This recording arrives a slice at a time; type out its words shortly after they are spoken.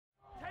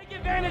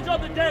advantage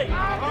of the day.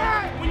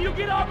 When you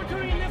get an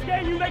opportunity in this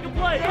game, you make a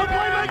play. The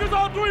playmakers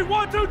on three.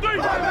 1, 2, 3.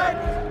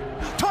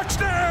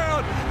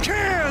 Touchdown,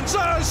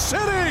 Kansas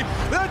City!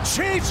 The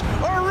Chiefs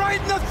are right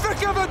in the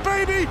thick of it,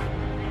 baby!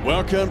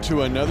 Welcome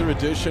to another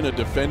edition of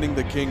Defending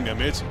the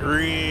Kingdom. It's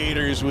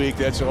Raiders Week.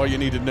 That's all you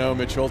need to know.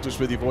 Mitch Holthus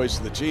with you, voice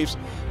of the Chiefs,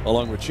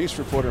 along with Chiefs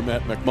reporter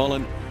Matt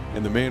McMullen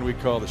and the man we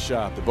call the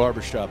shop, the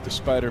barbershop, the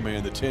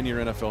Spider-Man, the 10-year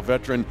NFL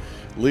veteran,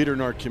 leader in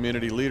our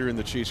community, leader in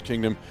the Chiefs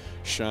Kingdom,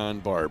 Sean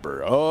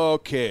Barber.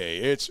 Okay,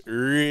 it's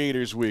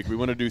Raiders Week. We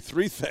want to do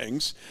three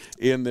things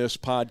in this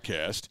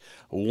podcast.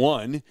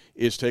 One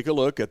is take a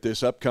look at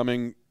this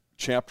upcoming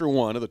Chapter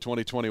 1 of the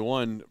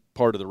 2021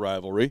 part of the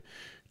rivalry.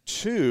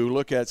 Two,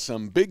 look at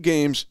some big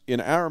games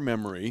in our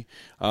memory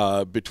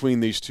between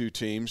these two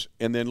teams,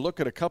 and then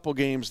look at a couple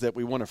games that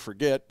we want to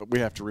forget, but we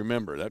have to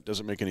remember. That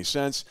doesn't make any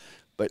sense,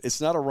 but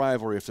it's not a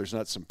rivalry if there's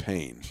not some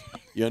pain.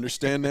 You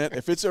understand that?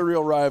 If it's a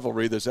real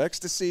rivalry, there's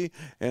ecstasy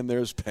and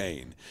there's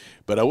pain.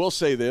 But I will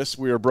say this.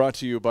 We are brought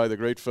to you by the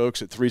great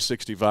folks at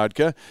 360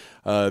 Vodka,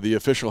 the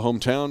official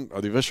hometown,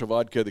 or the official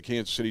vodka of the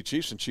Kansas City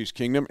Chiefs and Chiefs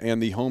Kingdom,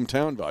 and the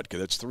hometown vodka.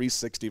 That's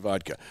 360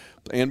 Vodka.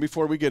 And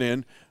before we get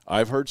in,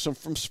 I've heard some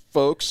from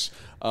folks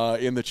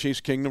in the Chiefs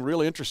Kingdom,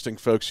 really interesting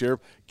folks here.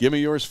 Give me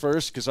yours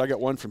first, because I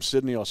got one from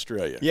Sydney,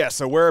 Australia. Yeah,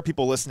 so where are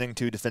people listening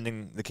to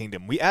Defending the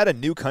Kingdom? We add a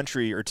new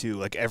country or two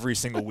like every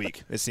single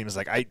week. It seems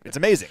like it's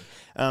amazing.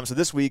 So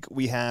this week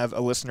we have a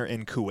listener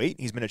in Kuwait.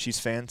 He's been a Chiefs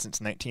fan since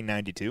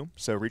 1992,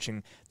 so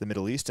reaching the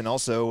Middle East, and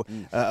also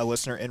a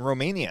listener in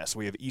Romania. So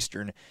we have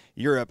Eastern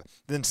Europe,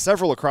 then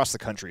several across the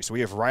country. So we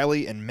have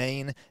Riley in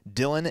Maine,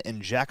 Dylan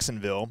in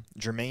Jacksonville,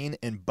 Jermaine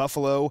in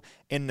Buffalo,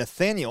 and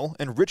Nathaniel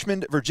in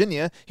Richmond,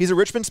 Virginia. He's a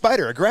Richmond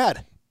Spider, a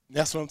grad.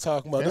 That's what I'm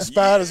talking about. The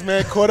Spiders,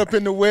 man, caught up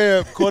in the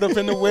web.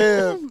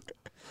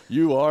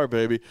 You are,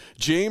 baby.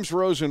 James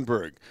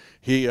Rosenberg.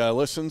 He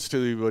listens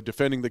to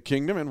Defending the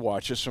Kingdom and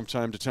watches from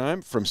time to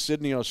time from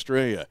Sydney,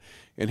 Australia.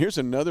 And here's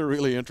another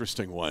really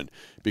interesting one,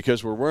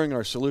 because we're wearing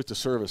our Salute to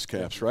Service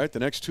caps, right? The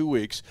next 2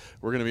 weeks,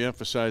 we're going to be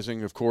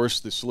emphasizing, of course,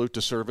 the Salute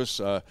to Service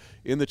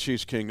in the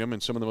Chiefs Kingdom,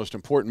 and some of the most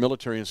important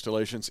military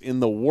installations in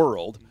the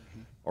world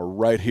are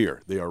right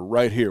here. They are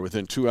right here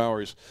within 2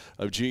 hours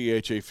of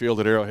GEHA Field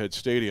at Arrowhead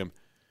Stadium.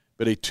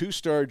 But a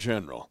two-star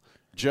general,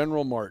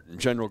 General Martin,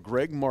 General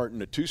Greg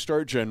Martin, a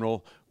two-star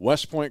general,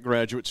 West Point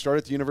graduate, started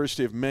at the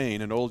University of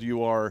Maine, an old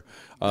UR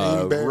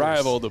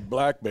rival, the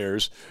Black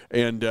Bears,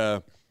 and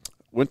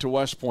went to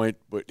West Point.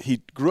 But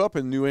he grew up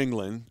in New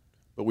England,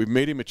 but we've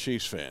made him a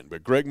Chiefs fan.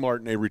 But Greg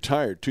Martin, a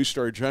retired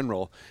two-star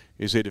general,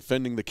 is a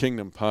Defending the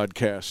Kingdom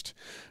podcast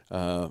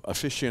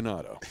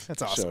aficionado.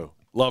 That's awesome. So,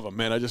 love them,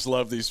 man. I just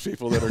love these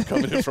people that are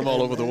coming in from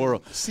all over the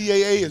world.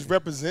 CAA is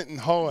representing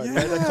hard,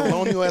 man. The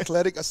Colonial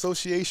Athletic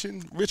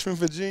Association, Richmond,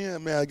 Virginia.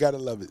 Man, I got to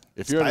love it.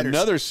 If you're at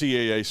another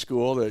CAA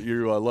school that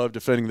you love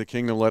Defending the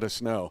Kingdom, let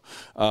us know.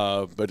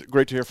 But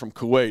great to hear from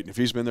Kuwait. If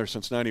he's been there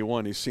since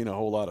 91, he's seen a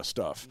whole lot of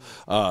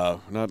stuff.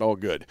 Not all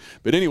good.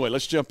 But anyway,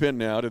 let's jump in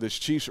now to this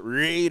Chiefs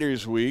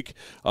Raiders week.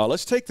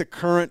 Let's take the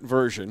current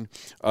version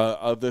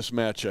of this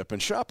matchup. And,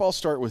 Shop, I'll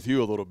start with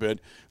you a little bit.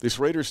 This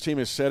Raiders team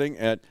is setting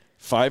at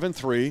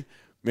 5-3.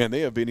 Man,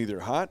 they have been either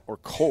hot or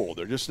cold.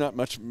 There's just not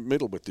much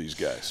middle with these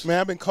guys. Man,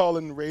 I've been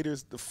calling the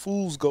Raiders the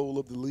fool's goal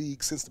of the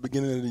league since the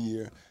beginning of the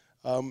year.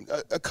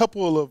 A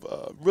couple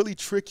of really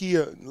tricky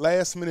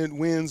last-minute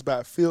wins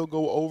by field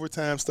goal,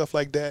 overtime, stuff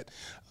like that.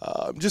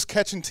 Just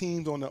catching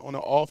teams on an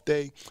off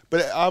day.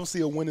 But obviously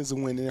a win is a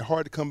win, and they're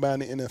hard to come by in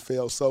the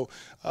NFL. So,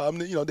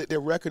 their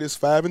record is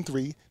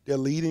 5-3. They're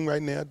leading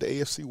right now the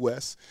AFC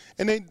West,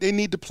 and they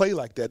need to play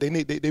like that.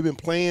 They've been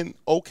playing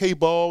okay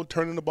ball,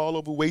 turning the ball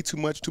over way too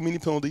much, too many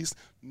penalties.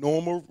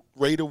 Normal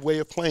Raider way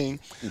of playing.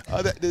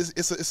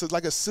 It's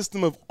like a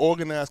system of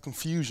organized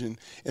confusion,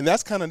 and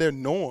that's kind of their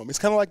norm. It's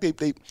kind of like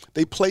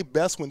they play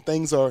best when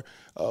things are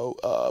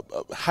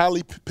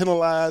highly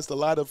penalized, a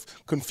lot of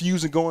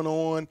confusion going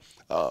on,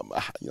 a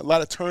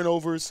lot of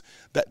turnovers.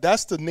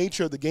 That's the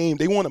nature of the game.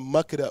 They want to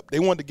muck it up. They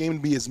want the game to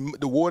be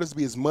the waters to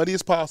be as muddy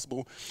as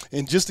possible,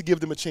 and just to give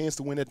them a chance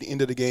to win at the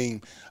end of the game.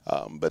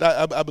 But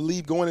I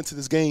believe going into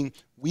this game,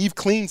 we've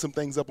cleaned some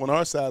things up on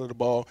our side of the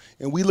ball,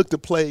 and we look to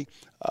play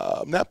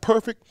not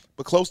perfect,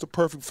 but close to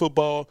perfect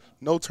football,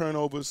 no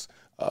turnovers,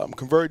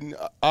 converting,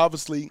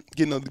 obviously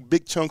getting the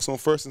big chunks on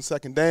first and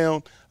second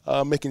down,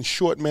 making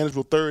short,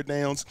 manageable third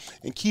downs,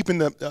 and keeping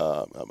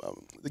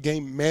the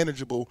game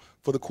manageable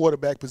for the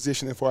quarterback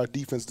position and for our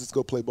defense to just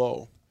go play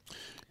ball.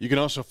 You can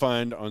also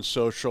find on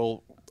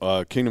social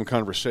Kingdom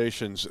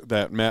Conversations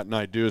that Matt and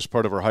I do as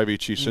part of our Hy-Vee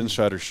Chiefs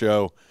Insider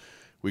Show.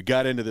 We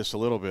got into this a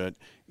little bit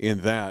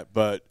in that,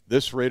 but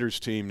this Raiders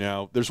team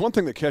now, there's one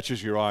thing that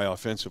catches your eye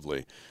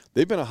offensively.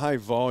 They've been a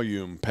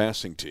high-volume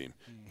passing team.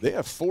 They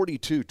have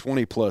 42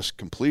 20-plus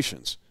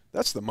completions.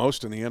 That's the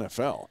most in the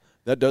NFL.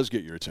 that does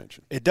get your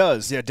attention. It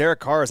does. Yeah, Derek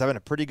Carr is having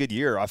a pretty good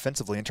year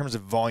offensively in terms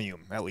of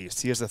volume, at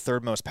least. He has the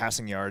third most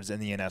passing yards in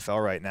the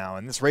NFL right now,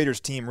 and this Raiders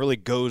team really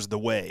goes the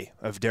way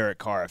of Derek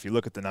Carr if you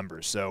look at the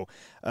numbers. So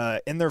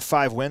in their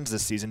 5 wins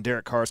this season,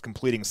 Derek Carr is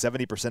completing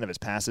 70% of his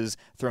passes,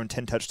 throwing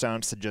 10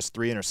 touchdowns to just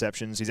 3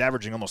 interceptions. He's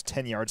averaging almost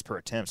 10 yards per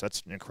attempt, so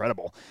that's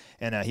incredible.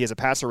 And he has a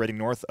passer rating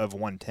north of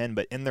 110,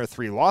 but in their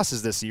 3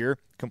 losses this year,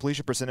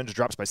 completion percentage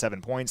drops by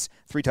 7 points,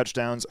 3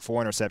 touchdowns,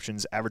 4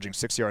 interceptions, averaging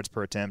 6 yards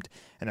per attempt,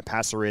 and a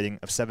passer rating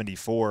of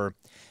 74.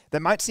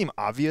 That might seem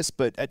obvious,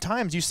 but at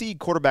times you see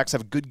quarterbacks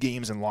have good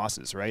games and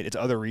losses, right? It's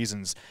other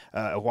reasons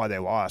of why they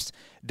lost.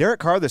 Derek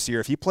Carr this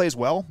year, if he plays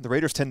well, the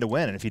Raiders tend to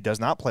win, and if he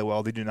does not play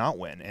well, they do not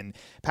win. And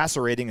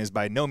passer rating is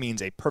by no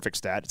means a perfect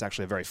stat. It's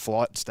actually a very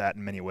flawed stat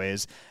in many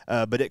ways,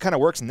 but it kind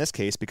of works in this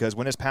case because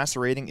when his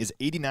passer rating is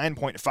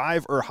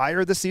 89.5 or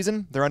higher this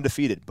season, they're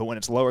undefeated. But when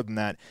it's lower than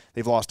that,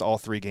 they've lost all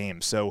 3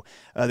 games. So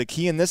the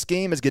key in this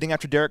game is getting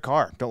after Derek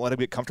Carr. Don't let him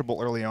get comfortable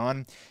early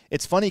on.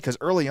 It's funny because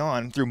early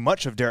on, through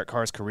much of Derek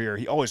Carr's career,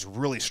 he always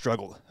really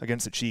struggled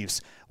against the Chiefs.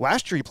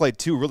 Last year, he played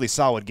 2 really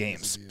solid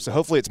games. So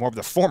hopefully it's more of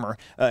the former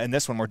in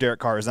this one where Derek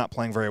Carr is not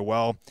playing very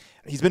well.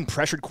 He's been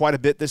pressured quite a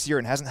bit this year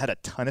and hasn't had a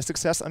ton of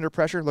success under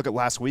pressure. Look at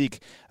last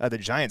week. The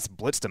Giants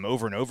blitzed him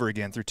over and over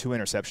again through 2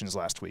 interceptions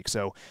last week.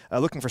 So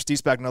looking for Steve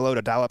Spagnuolo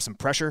to dial up some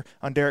pressure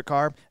on Derek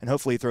Carr and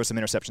hopefully throw some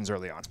interceptions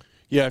early on.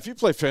 Yeah, if you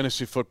play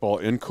fantasy football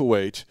in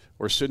Kuwait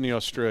or Sydney,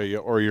 Australia,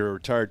 or you're a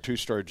retired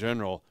 2-star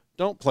general,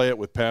 don't play it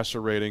with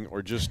passer rating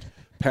or just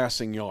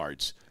passing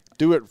yards.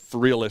 Do it for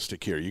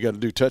realistic here. You got to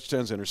do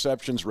touchdowns,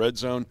 interceptions, red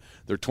zone.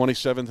 They're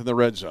 27th in the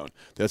red zone.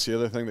 That's the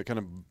other thing that kind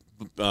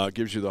of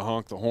gives you the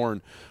honk, the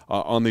horn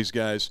on these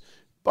guys.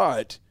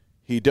 But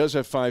he does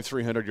have 5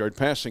 300-yard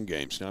passing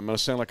games. Now, I'm going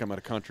to sound like I'm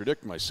going to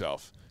contradict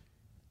myself.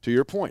 To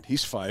your point,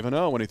 he's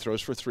 5-0 when he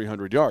throws for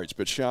 300 yards.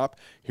 But, Shop,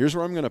 here's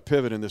where I'm going to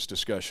pivot in this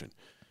discussion.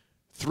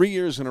 3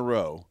 years in a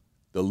row,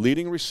 the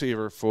leading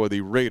receiver for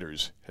the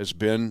Raiders has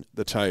been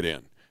the tight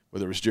end,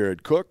 whether it was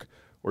Jared Cook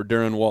or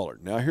Darren Waller.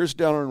 Now, here's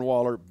Darren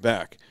Waller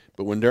back.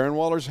 But when Darren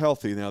Waller's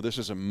healthy, now this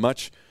is a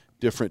much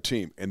different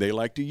team, and they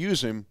like to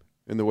use him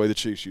in the way the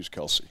Chiefs use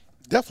Kelsey.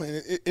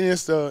 Definitely,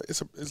 it's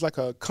like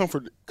a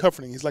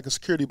comforting. It's like a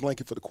security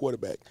blanket for the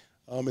quarterback.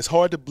 It's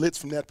hard to blitz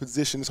from that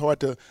position. It's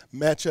hard to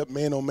match up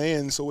man on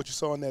man. So what you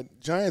saw in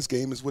that Giants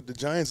game is what the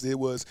Giants did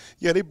was,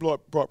 yeah, they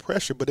brought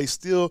pressure, but they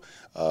still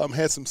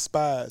had some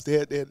spies.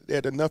 They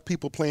had enough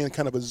people playing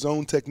kind of a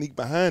zone technique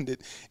behind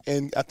it,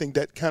 and I think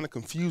that kind of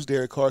confused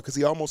Derek Carr because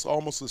he almost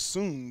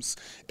assumes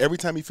every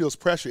time he feels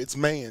pressure, it's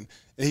man.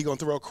 And he's going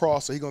to throw a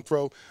cross or he's going to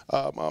throw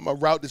a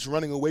route that's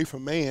running away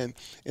from man.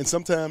 And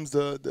sometimes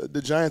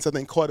the Giants, I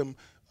think, caught him,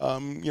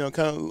 kind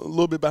of a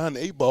little bit behind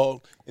the 8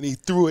 ball, and he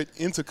threw it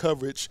into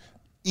coverage.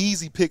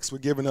 Easy picks were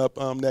given up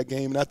that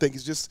game. And I think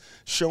it's just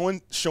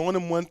showing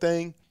him one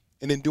thing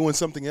and then doing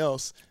something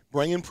else,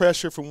 bringing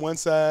pressure from one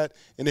side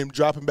and then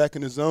dropping back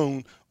in the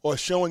zone, or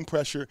showing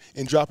pressure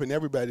and dropping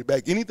everybody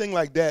back. Anything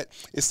like that,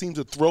 it seems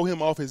to throw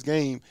him off his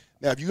game.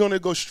 Now, if you're going to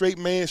go straight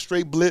man,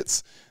 straight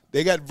blitz,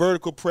 they got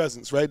vertical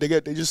presence, right? They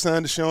just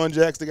signed Deshaun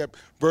Jackson. They got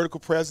vertical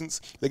presence.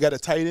 They got a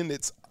tight end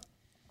that's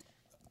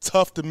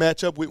tough to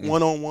match up with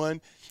one-on-one.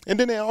 And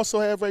then they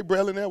also have Ray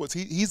Braylon Edwards.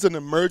 He's an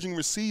emerging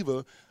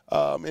receiver,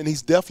 and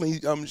he's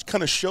definitely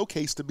kind of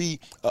showcased to be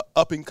an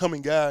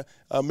up-and-coming guy,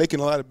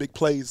 making a lot of big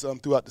plays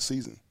throughout the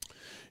season.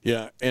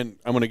 Yeah, and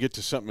I'm going to get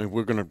to something.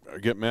 We're going to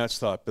get Matt's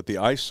thought, but the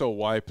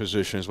ISO-Y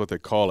position is what they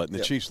call it, and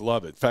the Chiefs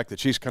love it. In fact, the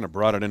Chiefs kind of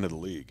brought it into the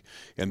league,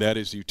 and that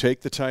is you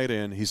take the tight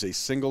end. He's a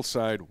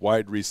single-side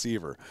wide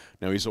receiver.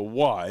 Now, he's a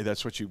Y.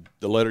 That's what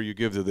the letter you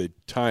give to the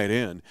tight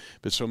end,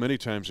 but so many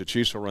times the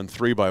Chiefs will run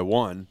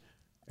 3-by-1,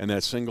 and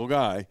that single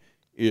guy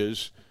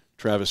is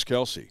Travis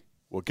Kelce.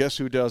 Well, guess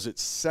who does it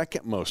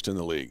second most in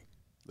the league?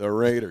 The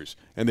Raiders,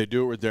 and they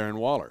do it with Darren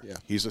Waller. Yeah.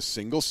 He's a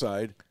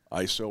single-side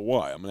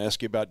ISO-Y. I'm going to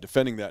ask you about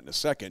defending that in a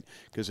second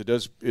because it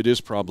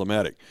is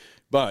problematic.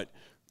 But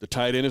the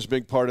tight end is a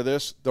big part of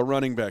this. The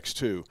running backs,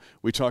 too.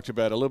 We talked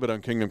about a little bit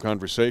on Kingdom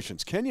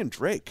Conversations. Kenyon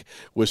Drake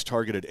was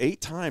targeted 8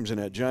 times in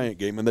that Giant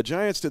game, and the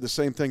Giants did the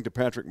same thing to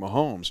Patrick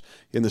Mahomes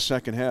in the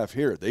second half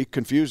here. They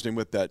confused him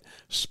with that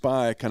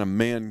spy kind of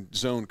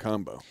man-zone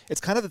combo.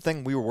 It's kind of the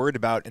thing we were worried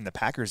about in the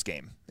Packers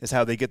game, is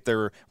how they get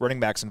their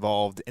running backs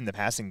involved in the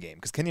passing game.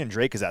 Because Kenyon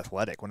Drake is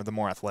athletic, one of the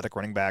more athletic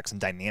running backs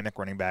and dynamic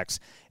running backs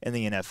in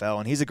the NFL.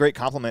 And he's a great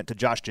complement to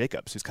Josh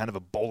Jacobs, who's kind of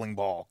a bowling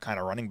ball kind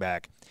of running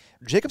back.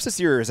 Jacobs this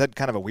year has had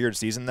kind of a weird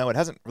season, though. It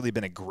hasn't really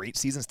been a great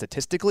season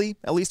statistically,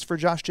 at least for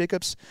Josh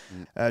Jacobs.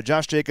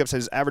 Josh Jacobs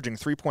is averaging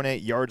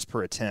 3.8 yards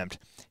per attempt.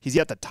 He's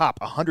yet to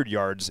top 100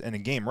 yards in a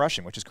game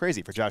rushing, which is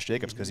crazy for Josh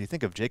Jacobs because you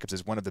think of Jacobs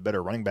as one of the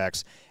better running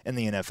backs in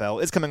the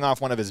NFL. It's coming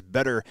off one of his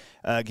better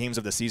games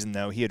of the season,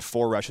 though. He had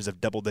 4 rushes of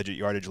double-digit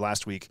yardage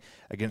last week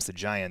against the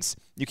Giants.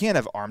 You can't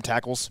have arm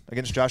tackles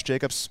against Josh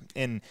Jacobs.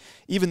 And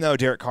even though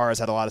Derek Carr has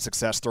had a lot of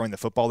success throwing the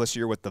football this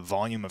year with the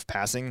volume of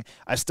passing,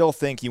 I still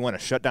think you want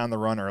to shut down the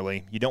run early.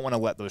 You don't want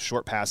to let those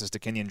short passes to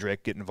Kenyon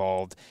Drake get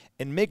involved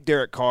and make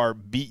Derek Carr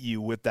beat you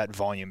with that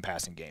volume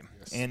passing game.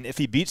 Yes. And if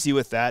he beats you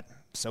with that,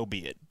 so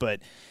be it.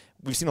 But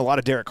we've seen a lot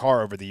of Derek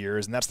Carr over the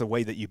years, and that's the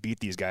way that you beat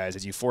these guys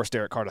is you force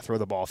Derek Carr to throw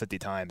the ball 50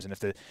 times. And if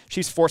the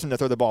Chiefs force him to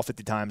throw the ball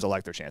 50 times, I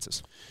like their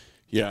chances.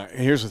 Yeah,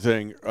 here's the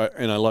thing,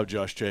 and I love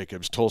Josh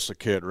Jacobs, Tulsa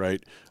kid,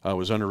 right?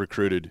 Was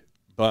under-recruited.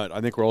 But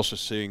I think we're also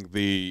seeing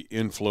the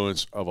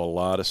influence of a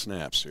lot of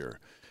snaps here.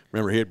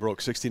 Remember, he had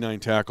broke 69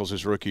 tackles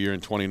his rookie year in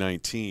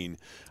 2019.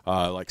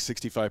 Like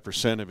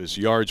 65% of his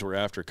yards were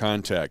after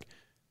contact.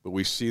 But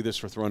we see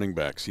this with running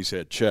backs. He's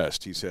had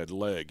chest. He's had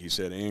leg. He's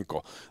had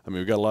ankle. I mean,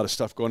 we've got a lot of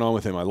stuff going on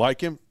with him. I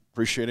like him,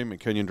 appreciate him, and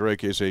Kenyon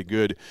Drake is a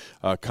good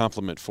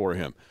compliment for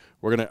him.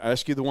 We're going to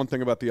ask you the one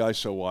thing about the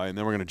ISO-Y, and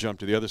then we're going to jump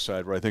to the other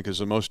side where I think is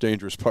the most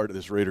dangerous part of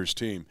this Raiders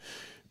team.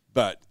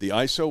 But the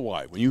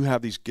ISO-Y, when you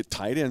have these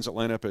tight ends that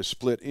line up as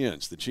split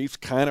ends, the Chiefs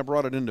kind of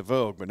brought it into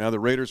vogue, but now the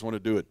Raiders want to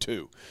do it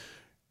too.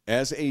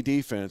 As a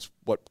defense,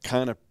 what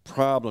kind of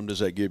problem does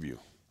that give you?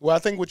 Well, I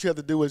think what you have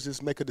to do is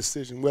just make a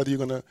decision whether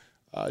you're going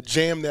to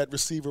jam that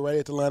receiver right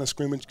at the line of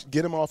scrimmage,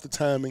 get him off the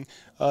timing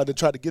to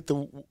try to get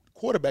the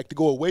quarterback to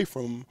go away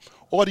from him,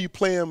 or do you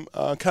play him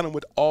kind of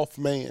with off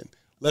man?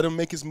 Let him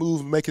make his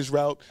move, make his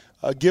route,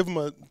 give him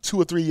a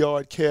 2 or 3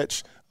 yard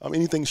catch,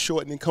 anything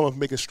short, and then come up and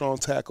make a strong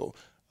tackle.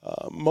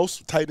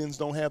 Most tight ends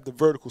don't have the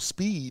vertical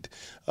speed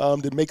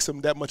that makes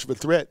them that much of a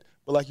threat.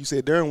 But like you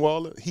said, Darren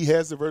Waller, he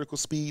has the vertical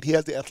speed. He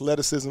has the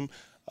athleticism.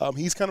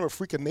 He's kind of a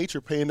freak of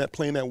nature playing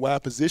that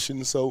wide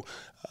position. So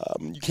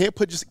you can't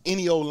put just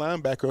any old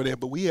linebacker on there,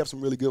 but we have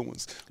some really good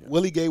ones. Yeah.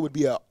 Willie Gay would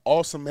be an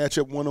awesome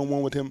matchup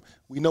one-on-one with him.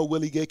 We know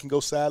Willie Gay can go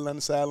sideline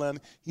to sideline.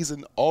 He's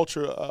an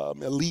ultra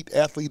elite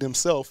athlete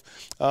himself,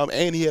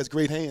 and he has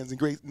great hands and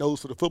great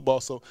nose for the football.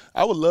 So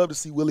I would love to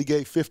see Willie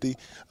Gay 50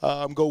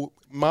 go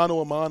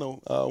mano-a-mano,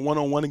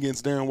 one-on-one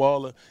against Darren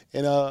Waller,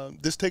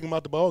 and just take him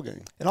out the ball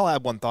game. And I'll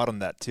add one thought on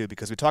that, too,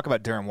 because we talk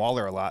about Darren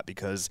Waller a lot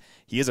because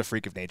he is a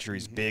freak of nature.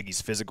 He's big,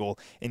 he's physical,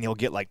 and he'll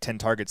get like 10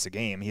 targets a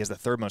game. He has the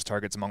third most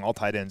targets among all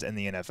tight ends in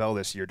the NFL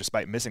this year,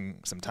 despite missing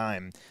some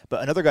time.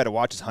 But another guy to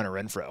watch is Hunter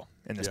Renfrow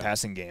in this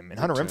passing game. And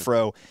Hunter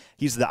Renfrow,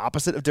 he's the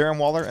opposite of Darren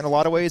Waller in a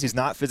lot of ways. He's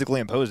not physically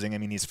imposing. I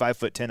mean, he's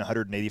 5'10",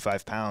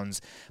 185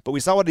 pounds. But we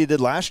saw what he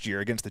did last year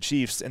against the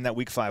Chiefs in that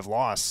Week 5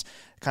 loss.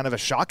 Kind of a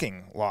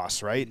shocking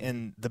loss, right?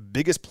 And the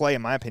biggest play,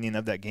 in my opinion,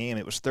 of that game,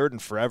 it was 3rd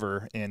and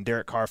forever, and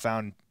Derek Carr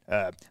found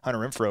Hunter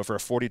Renfrow for a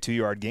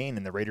 42-yard gain,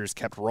 and the Raiders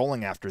kept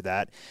rolling after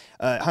that.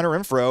 Hunter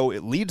Renfrow,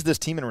 it leads this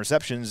team in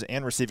receptions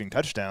and receiving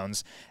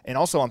touchdowns, and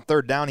also on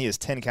 3rd down, he has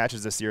 10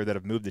 catches this year that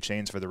have moved the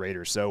chains for the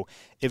Raiders. So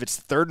if it's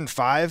 3rd and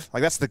 5,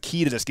 like that's the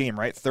key to this game,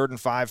 right? 3rd and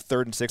 5,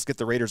 3rd and 6, get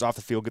the Raiders off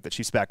the field, get the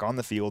Chiefs back on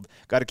the field.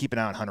 Got to keep an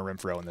eye on Hunter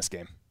Renfrow in this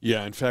game.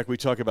 Yeah, in fact, we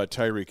talk about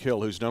Tyreek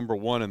Hill, who's number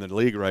 1 in the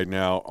league right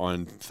now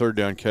on 3rd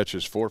down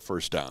catches for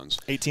first downs.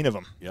 18 of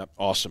them. Yep,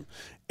 awesome.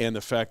 And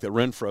the fact that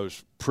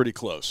Renfro's pretty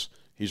close.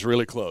 He's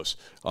really close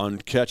on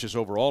catches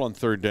overall on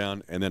 3rd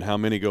down, and then how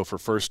many go for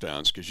first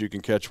downs, because you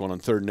can catch one on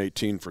 3rd and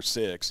 18 for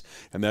 6,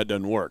 and that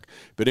doesn't work.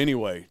 But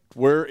anyway,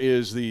 where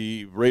is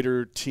the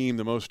Raider team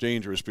the most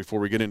dangerous before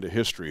we get into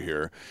history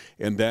here?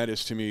 And that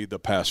is, to me, the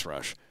pass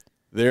rush.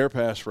 Their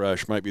pass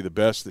rush might be the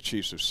best the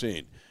Chiefs have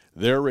seen.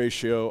 Their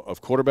ratio of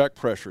quarterback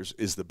pressures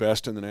is the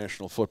best in the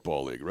National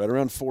Football League, right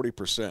around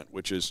 40%,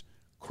 which is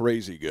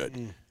crazy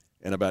good,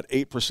 and about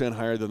 8%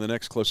 higher than the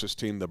next closest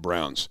team, the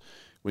Browns.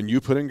 When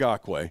you put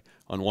Ngakoue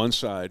on one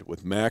side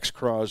with Max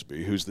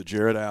Crosby, who's the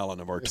Jared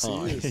Allen of our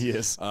time. He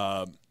is.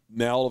 Now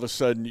all of a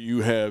sudden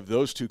you have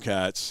those two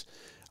cats.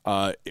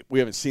 We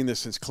haven't seen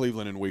this since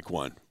Cleveland in Week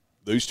 1.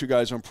 Those two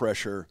guys on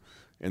pressure,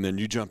 and then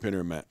you jump in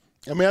there, Matt.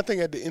 I mean, I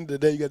think at the end of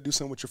the day, you got to do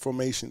something with your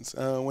formations.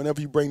 Whenever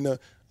you bring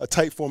a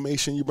tight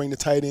formation, you bring the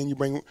tight end, you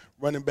bring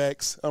running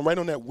backs right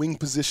on that wing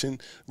position,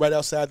 right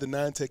outside the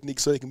 9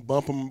 technique so they can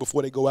bump them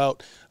before they go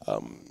out.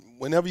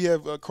 Whenever you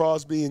have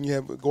Crosby and you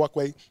have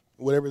Ngakoue,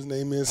 whatever his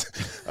name is,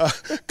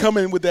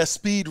 coming with that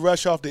speed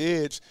rush off the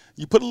edge,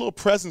 you put a little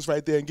presence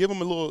right there and give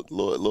them a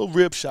little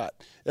rib shot.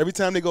 Every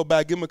time they go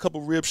by, give them a couple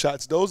rib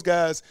shots. Those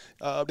guys,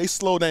 they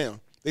slow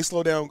down. They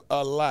slow down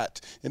a lot.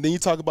 And then you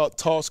talk about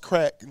toss,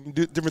 crack, and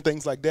different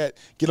things like that.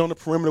 Get on the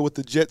perimeter with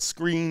the jet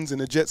screens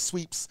and the jet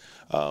sweeps.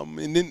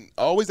 And then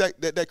always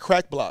that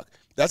crack block.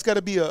 That's got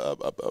to be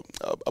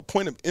a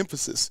point of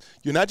emphasis.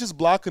 You're not just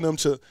blocking them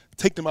to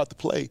take them out to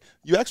play.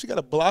 You actually got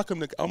to block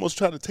them to almost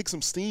try to take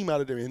some steam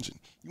out of their engine.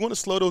 You want to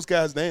slow those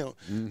guys down.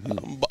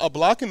 A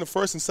block in the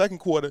first and second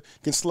quarter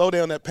can slow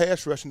down that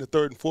pass rush in the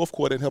third and fourth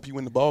quarter and help you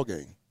win the ball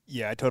game.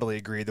 Yeah, I totally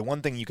agree. The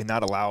one thing you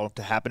cannot allow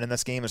to happen in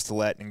this game is to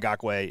let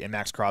Ngakoue and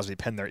Max Crosby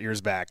pin their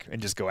ears back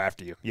and just go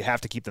after you. You have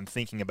to keep them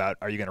thinking about,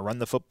 are you going to run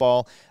the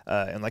football?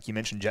 And like you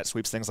mentioned, jet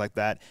sweeps, things like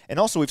that. And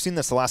also, we've seen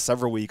this the last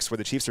several weeks where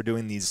the Chiefs are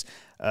doing these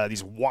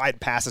these wide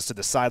passes to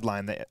the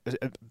sideline that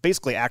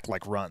basically act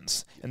like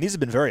runs. And these have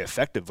been very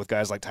effective with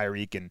guys like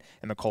Tyreek and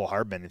McCole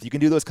Hardman. If you can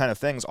do those kind of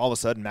things, all of a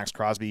sudden Max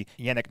Crosby,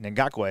 Yannick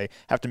Ngakoue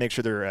have to make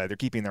sure they're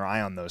keeping their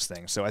eye on those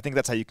things. So I think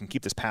that's how you can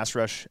keep this pass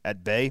rush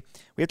at bay.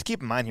 We have to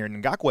keep in mind here,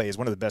 Ngakoue is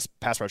one of the best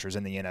pass rushers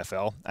in the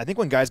NFL. I think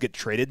when guys get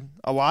traded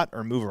a lot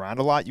or move around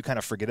a lot, you kind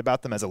of forget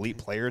about them as elite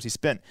players. He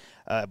spent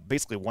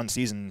basically one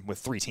season with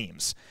 3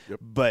 teams. Yep.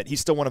 But he's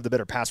still one of the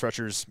better pass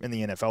rushers in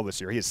the NFL this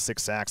year. He has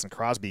 6 sacks, and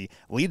Crosby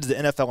leads the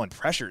NFL in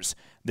pressures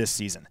this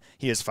season.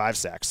 He has 5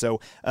 sacks. So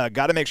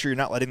got to make sure you're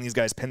not letting these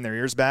guys pin their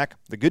ears back.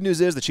 The good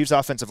news is the Chiefs'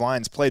 offensive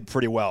line's played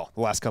pretty well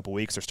the last couple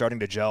weeks. They're starting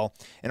to gel.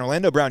 And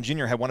Orlando Brown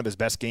Jr. had one of his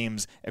best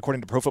games,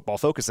 according to Pro Football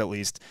Focus at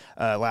least,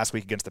 last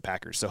week against the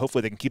Packers. So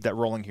hopefully they can keep that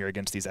rolling here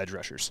against these edge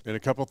rushers. And a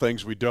couple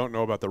things we don't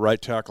know about the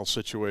right tackle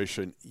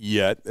situation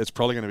yet. It's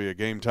probably going to be a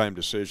game-time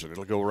decision.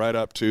 It'll go right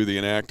up to the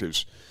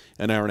inactives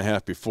an hour and a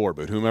half before.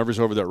 But whomever's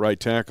over that right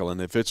tackle,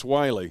 and if it's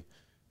Wiley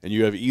and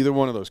you have either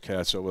one of those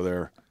cats over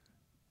there,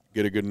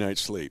 get a good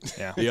night's sleep.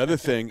 Yeah. The other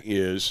thing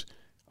is,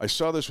 I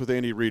saw this with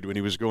Andy Reid when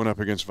he was going up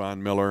against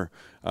Von Miller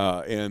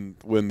and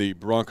when the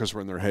Broncos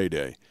were in their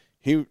heyday.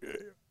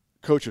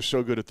 Coach is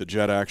so good at the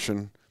jet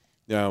action.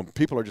 Now,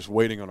 people are just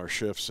waiting on our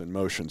shifts and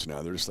motions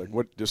now. They're just like,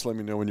 "What? Just let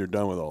me know when you're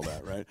done with all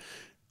that," right?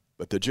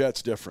 But the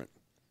jet's different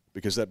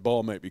because that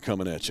ball might be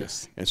coming at you.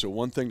 Yes. And so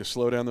one thing to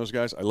slow down those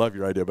guys, I love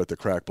your idea about the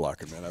crack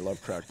blocking, man. I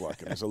love crack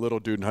blocking. As a little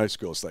dude in high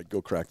school, it's like,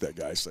 go crack that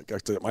guy. It's like,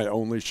 that's my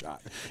only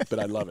shot. But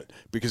I love it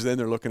because then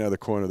they're looking out of the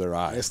corner of their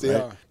eye. Yes, they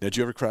are. Did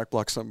you ever crack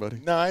block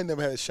somebody? No, I ain't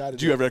never had a shot at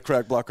Did you ever have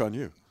crack block on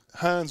you?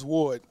 Hines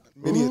Ward,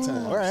 many a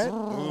time. All right.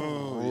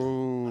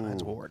 Ooh.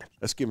 Hines Ward.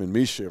 That's giving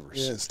me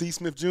shivers. Yeah, Steve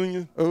Smith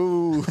Jr.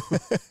 Ooh.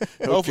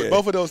 Okay.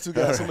 Both of those two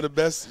guys, some of the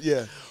best.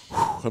 Yeah.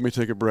 Let me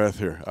take a breath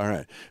here. All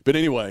right. But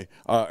anyway,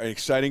 an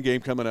exciting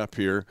game coming up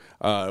here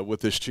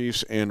with this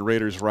Chiefs and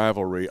Raiders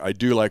rivalry. I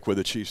do like where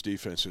the Chiefs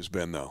defense has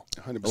been, though,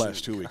 100%. the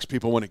last 2 weeks.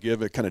 People want to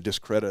give it, kind of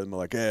discredit them,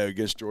 like, hey,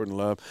 against Jordan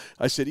Love.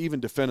 I said, even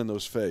defending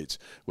those fades.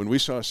 When we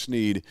saw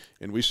Snead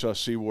and we saw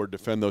Seaward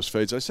defend those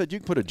fades, I said, you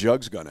can put a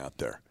jugs gun out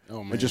there.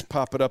 Oh, man. And just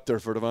pop it up there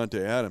for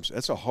Devontae Adams.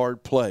 That's a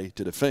hard play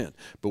to defend.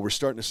 But we're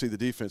starting to see the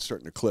defense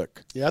starting to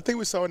click. Yeah, I think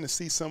we're starting to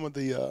see some of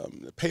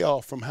the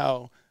payoff from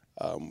how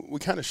we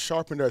kind of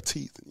sharpened our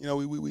teeth. You know,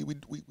 we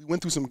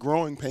went through some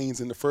growing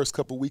pains in the first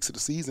couple of weeks of the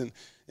season,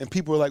 and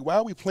people were like, why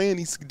are we playing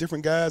these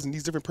different guys and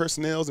these different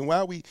personnels, and why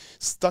are we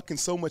stuck in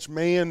so much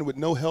man with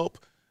no help?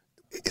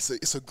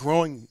 It's a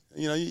growing,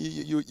 you know,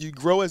 you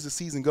grow as the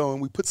season goes.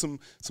 And we put some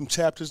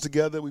chapters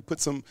together. We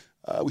put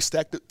we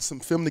stacked some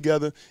film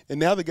together, and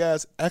now the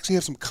guys actually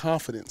have some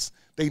confidence.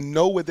 They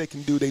know what they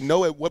can do. They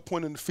know at what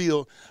point in the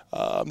field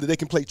that they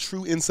can play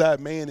true inside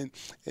man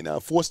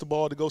and force the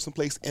ball to go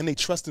someplace, and they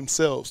trust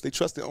themselves. They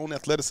trust their own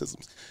athleticism.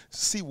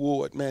 C.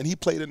 Ward, man, he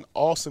played an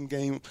awesome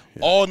game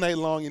all night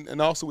long,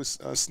 and also with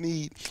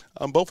Snead.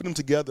 Both of them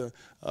together,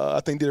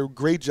 I think, did a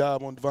great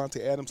job on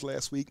Devontae Adams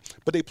last week.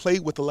 But they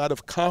played with a lot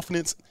of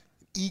confidence,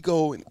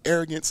 ego and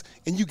arrogance,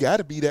 and you got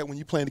to be that when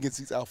you're playing against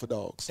these alpha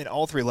dogs. And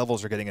all 3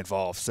 levels are getting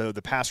involved. So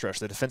the pass rush,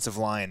 the defensive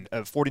line,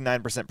 a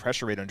 49%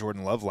 pressure rate on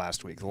Jordan Love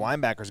last week. The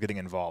linebackers getting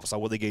involved. Saw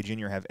Willie Gay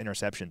Jr. have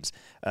interceptions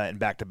in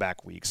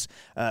back-to-back weeks.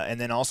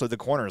 And then also the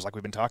corners, like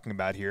we've been talking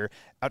about here.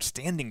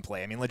 Outstanding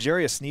play. I mean,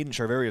 L'Jarius Snead and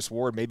Charvarius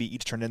Ward maybe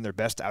each turned in their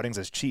best outings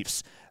as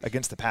Chiefs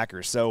against the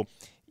Packers. So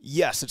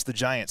yes, it's the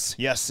Giants.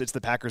 Yes, it's the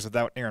Packers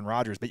without Aaron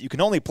Rodgers. But you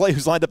can only play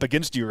who's lined up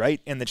against you,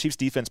 right? And the Chiefs'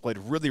 defense played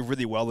really,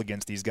 really well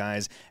against these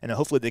guys. And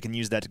hopefully they can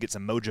use that to get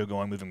some mojo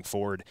going moving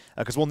forward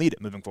because we'll need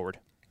it moving forward.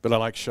 But I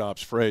like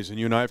Shop's phrase, and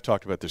you and I have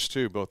talked about this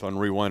too, both on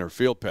Rewind or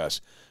Field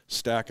Pass,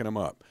 stacking them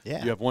up.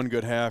 Yeah. You have one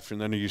good half, and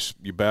then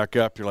you back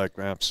up. You're like,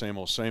 same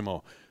old, same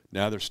old.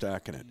 Now they're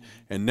stacking it.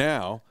 And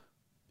now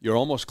you're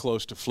almost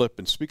close to flip.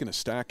 And speaking of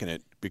stacking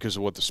it, because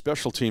of what the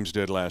special teams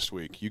did last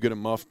week, you get a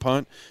muff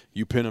punt,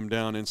 you pin them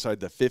down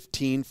inside the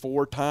 15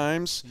 4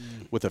 times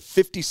with a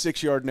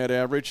 56-yard net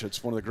average.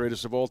 That's one of the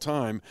greatest of all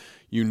time.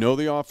 You know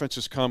the offense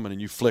is coming, and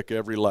you flick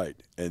every light,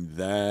 and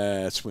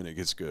that's when it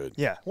gets good.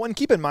 Yeah. Well, and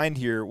keep in mind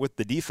here with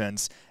the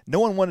defense, no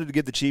one wanted to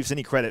give the Chiefs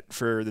any credit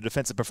for the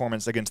defensive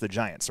performance against the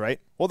Giants,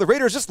 right? Well, the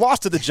Raiders just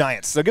lost to the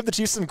Giants, so give the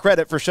Chiefs some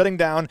credit for shutting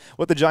down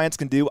what the Giants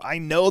can do. I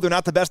know they're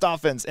not the best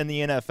offense in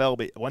the NFL,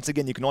 but once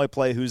again, you can only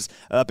play who's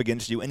up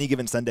against you. Any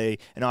given Sunday,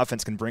 an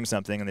offense can bring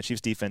something, and the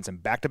Chiefs' defense in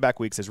back-to-back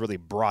weeks has really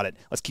brought it.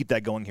 Let's keep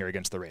that going here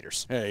against the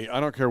Raiders. Hey, I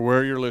don't care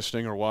where you're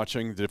listening or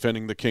watching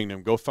Defending the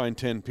Kingdom. Go find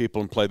 10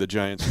 people and play the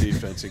Giants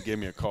defense and give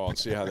me a call and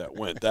see how that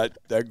went.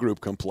 That group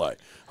can play.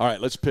 All right,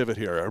 let's pivot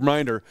here. A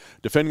reminder,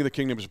 Defending the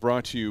Kingdom is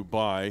brought to you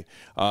by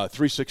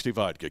 360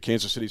 Vodka,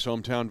 Kansas City's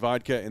hometown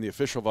vodka and the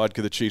official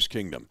vodka of the Chiefs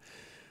Kingdom.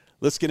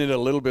 Let's get into a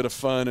little bit of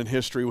fun and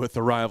history with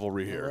the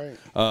rivalry here.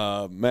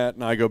 Right. Matt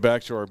and I go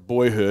back to our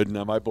boyhood.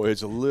 Now, my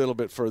boyhood's a little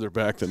bit further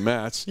back than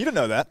Matt's. You don't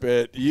know that.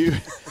 But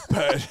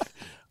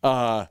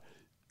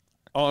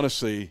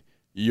honestly,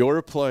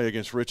 your play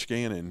against Rich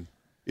Gannon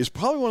is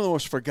probably one of the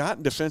most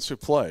forgotten defensive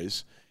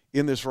plays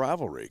in this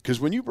rivalry. Because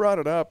when you brought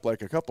it up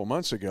like a couple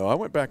months ago, I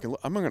went back and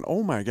I'm going,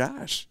 oh, my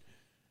gosh.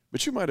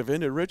 But you might have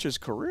ended Rich's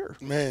career.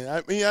 Man,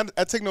 I mean,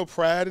 I take no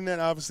pride in that.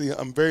 Obviously,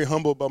 I'm very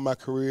humble about my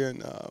career,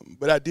 and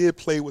but I did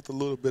play with a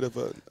little bit of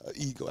a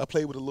ego. I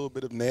played with a little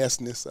bit of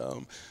nastiness.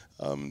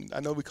 I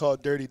know we call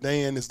Dirty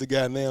Dan is the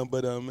guy now,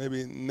 but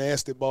maybe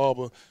Nasty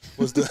Barber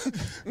was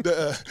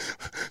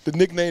the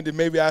nickname that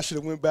maybe I should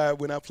have went by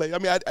when I played. I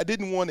mean, I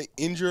didn't want to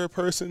injure a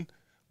person,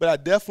 but I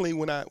definitely,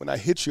 when I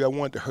hit you, I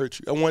wanted to hurt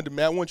you. I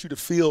want you to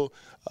feel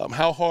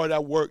how hard I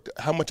worked,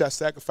 how much I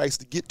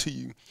sacrificed to get to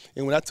you.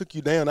 And when I took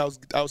you down, I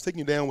was taking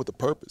you down with a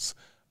purpose.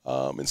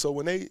 And so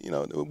when they,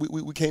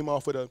 we came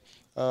off with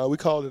we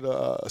called it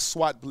a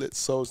SWAT blitz.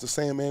 So it's the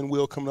Sandman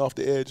wheel coming off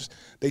the edge.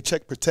 They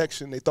checked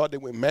protection. They thought they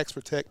went max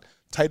protect.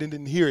 Tight end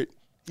didn't hear it.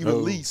 He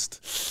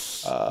released.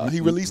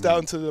 He released out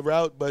into the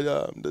route, but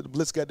the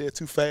blitz got there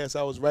too fast.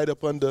 I was right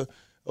up under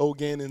Old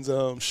Gannon's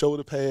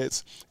shoulder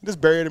pads.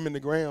 Just buried him in the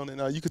ground.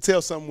 And you could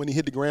tell something when he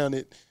hit the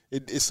ground.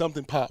 It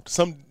something popped.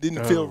 Something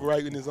didn't feel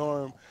right in his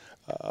arm.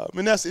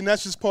 And that's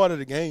just part of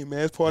the game,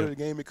 man. It's part of the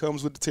game. It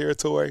comes with the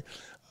territory.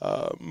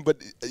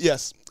 But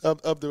yes,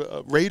 of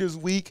the Raiders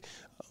week,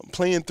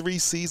 playing 3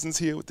 seasons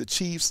here with the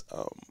Chiefs,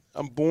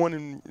 I'm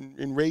born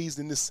and raised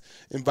in this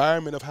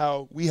environment of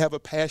how we have a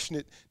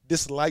passionate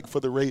dislike for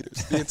the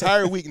Raiders. The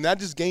entire week, not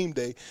just game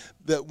day.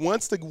 That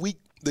once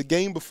the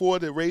game before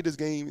the Raiders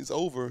game is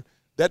over,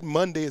 that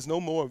Monday is no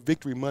more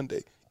Victory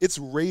Monday. It's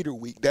Raider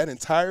week. That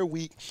entire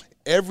week,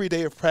 every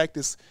day of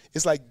practice,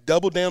 it's like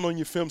double down on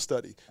your film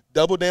study,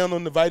 double down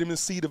on the vitamin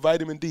C, the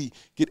vitamin D,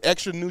 get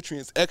extra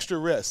nutrients, extra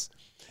rest.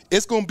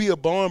 It's going to be a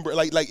barn burner.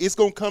 Like it's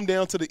going to come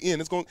down to the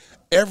end.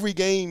 Every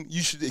game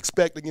you should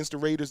expect against the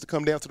Raiders to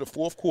come down to the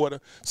fourth quarter.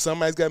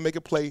 Somebody's got to make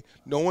a play.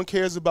 No one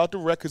cares about the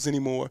records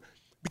anymore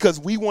because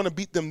we want to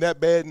beat them that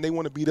bad and they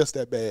want to beat us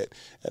that bad.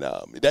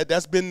 And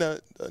that's been an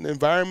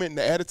environment and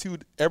the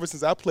attitude ever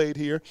since I played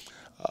here.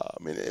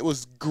 And it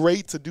was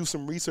great to do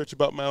some research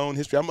about my own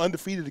history. I'm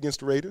undefeated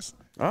against the Raiders.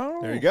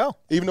 Oh, there you go.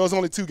 Even though it's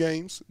only 2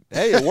 games.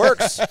 Hey, it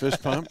works.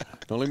 Fist pump.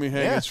 Don't leave me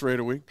hanging. It's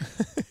Raider week.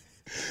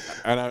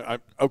 And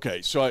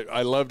so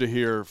I love to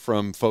hear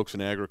from folks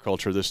in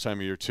agriculture this time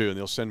of year too, and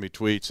they'll send me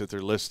tweets that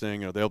they're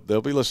listening, or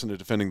they'll be listening to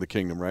Defending the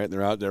Kingdom, right? And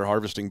they're out there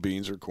harvesting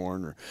beans or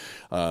corn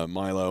or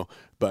Milo,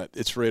 but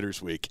it's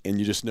Raiders week, and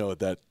you just know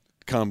that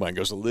combine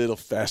goes a little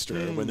faster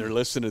when they're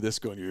listening to this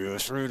going,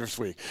 yes, Raiders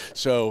week.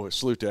 So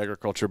salute to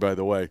agriculture, by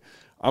the way.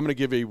 I'm going to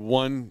give you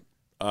one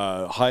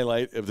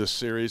highlight of this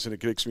series, and it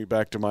takes me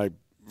back to my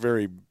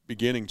very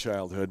beginning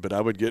childhood, but I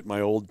would get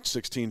my old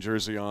 16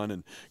 jersey on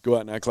and go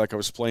out and act like I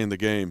was playing the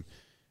game.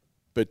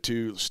 But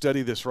to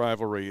study this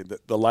rivalry,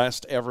 the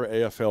last ever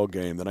AFL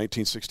game, the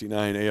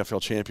 1969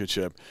 AFL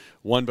Championship,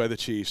 won by the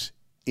Chiefs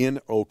in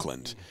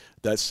Oakland,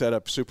 that set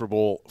up Super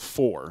Bowl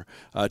IV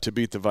to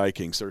beat the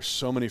Vikings. There's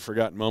so many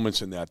forgotten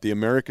moments in that. The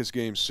America's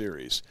Game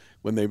series,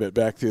 when they went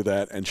back through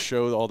that and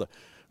showed all the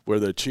where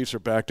the Chiefs are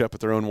backed up at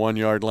their own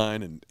 1-yard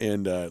line,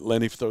 and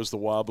Lenny throws the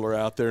wobbler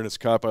out there, and it's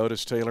Cop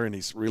Otis Taylor, and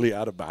he's really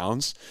out of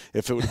bounds.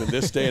 If it would have been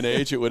this day and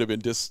age, it would have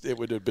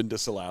been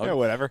disallowed. Yeah,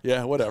 whatever.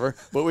 Yeah, whatever.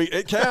 But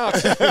it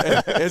counts,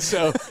 and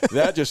so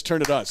that just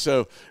turned it on.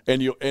 So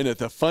and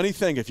the funny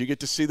thing, if you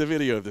get to see the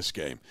video of this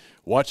game,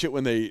 watch it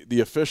when the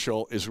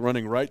official is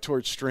running right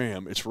towards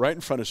Stram. It's right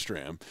in front of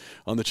Stram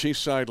on the Chiefs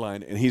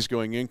sideline, and he's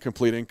going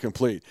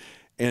incomplete.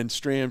 And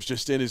Stram's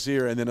just in his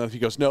ear, and then he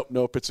goes,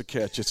 nope, it's a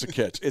catch.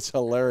 It's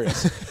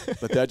hilarious.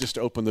 But that just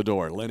opened the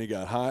door. Lenny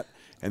got hot,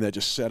 and that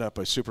just set up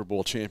a Super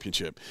Bowl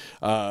championship.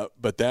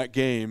 But that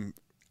game,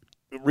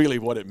 really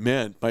what it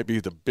meant, might be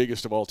the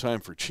biggest of all time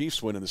for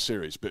Chiefs winning the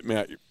series. But,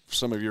 Matt,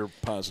 some of your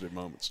positive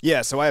moments.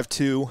 Yeah, so I have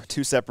two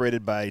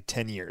separated by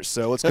 10 years.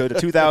 So let's go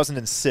to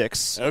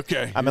 2006.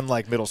 Okay. I'm in,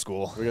 middle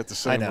school. We got the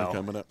same one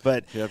coming up.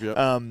 But yep.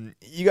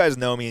 You guys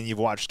know me, and you've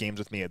watched games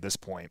with me at this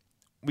point.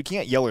 We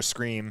can't yell or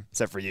scream,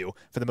 except for you,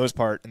 for the most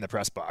part in the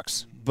press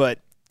box.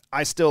 But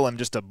I still am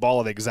just a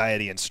ball of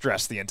anxiety and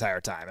stress the entire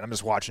time. And I'm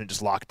just watching it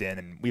just locked in,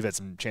 and we've had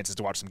some chances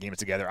to watch some games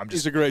together.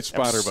 He's a great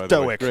spotter, by stoic,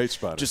 the way. Great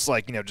spotter. Just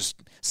just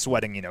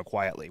sweating,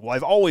 quietly. Well,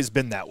 I've always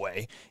been that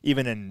way,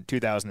 even in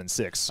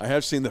 2006. I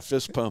have seen the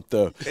fist pump,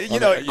 though.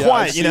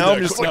 Quiet, I'm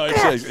just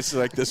it's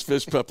like this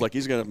fist pump, like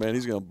he's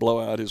gonna blow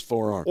out his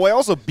forearm. Well, I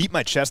also beat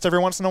my chest every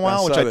once in a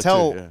while, which I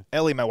tell too.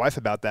 Ellie, my wife,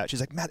 about that.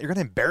 She's like, Matt, you're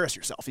gonna embarrass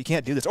yourself. You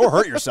can't do this or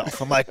hurt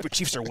yourself. I'm like, but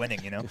Chiefs are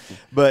winning,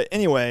 But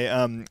anyway,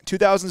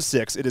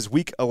 2006. It is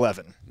week 11.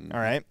 All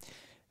right.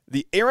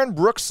 The Aaron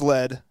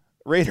Brooks-led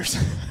Raiders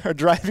are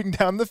driving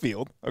down the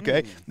field,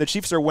 okay? The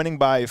Chiefs are winning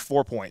by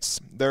 4 points.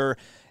 There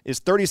is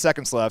 30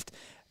 seconds left.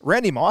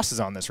 Randy Moss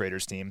is on this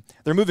Raiders team.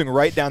 They're moving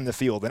right down the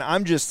field, and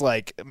I'm just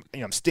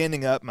I'm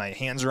standing up. My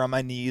hands are on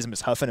my knees. I'm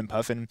just huffing and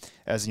puffing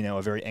as,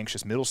 a very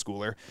anxious middle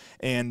schooler.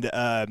 And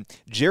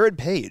Jared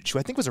Page, who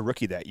I think was a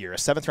rookie that year, a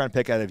 7th-round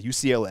pick out of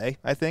UCLA,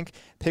 I think,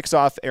 picks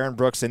off Aaron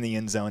Brooks in the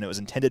end zone. It was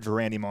intended for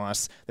Randy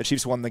Moss. The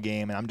Chiefs won the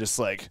game, and I'm just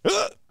like,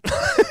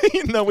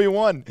 we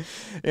won.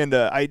 And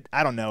I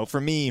don't know.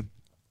 For me,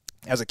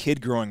 as a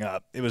kid growing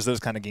up, it was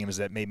those kind of games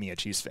that made me a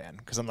Chiefs fan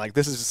because I'm like,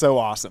 this is so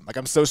awesome.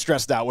 I'm so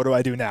stressed out. What do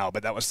I do now?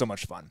 But that was so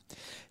much fun.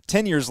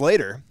 10 years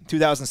later,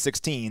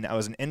 2016, I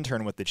was an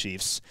intern with the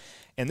Chiefs,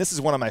 And this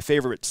is one of my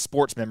favorite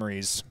sports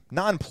memories,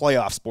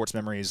 non-playoff sports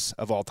memories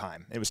of all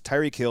time. It was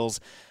Tyreek Hill's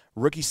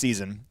rookie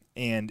season,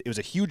 and it was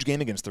a huge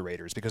game against the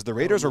Raiders because the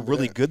Raiders were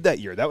really good that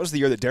year. That was the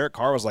year that Derek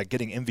Carr was like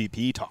getting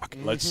MVP talk.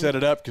 Let's set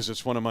it up because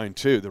it's one of mine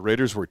too. The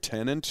Raiders were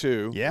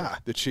 10-2. Yeah.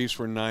 The Chiefs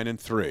were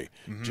 9-3.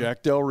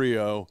 Jack Del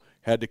Rio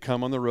had to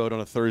come on the road on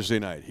a Thursday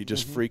night. He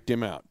just freaked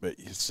him out, but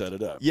he set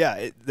it up.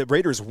 Yeah, the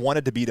Raiders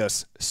wanted to beat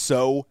us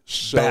so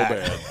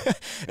bad.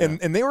 and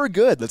they were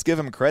good. Let's give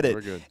them credit. They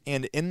were good.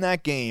 And in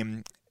that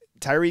game,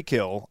 Tyreek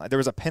Hill, there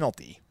was a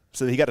penalty,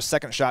 so he got a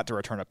second shot to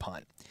return a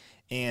punt.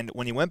 And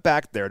when he went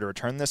back there to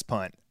return this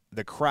punt,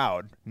 the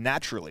crowd,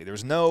 naturally, there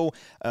was no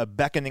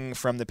beckoning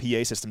from the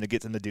PA system to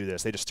get them to do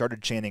this. They just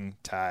started chanting,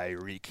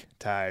 Tyreek,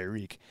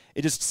 Tyreek.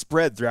 It just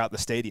spread throughout the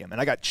stadium,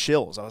 and I got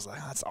chills. I was like,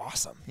 oh, that's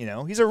awesome. You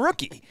know, he's a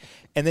rookie.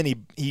 And then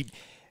he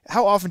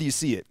how often do you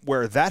see it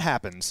where that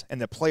happens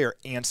and the player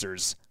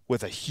answers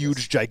with a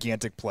huge,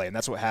 gigantic play? And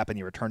that's what happened.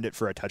 He returned it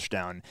for a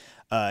touchdown.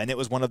 And it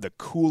was one of the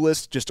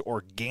coolest, just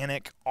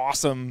organic,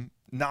 awesome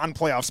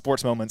non-playoff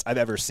sports moments I've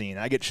ever seen.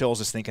 I get chills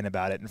just thinking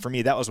about it. And for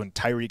me, that was when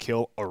Tyreek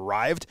Hill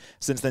arrived.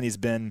 Since then, he's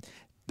been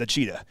the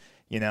cheetah,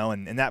 you know,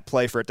 and that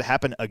play for it to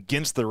happen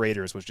against the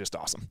Raiders was just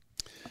awesome.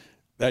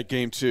 That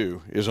game,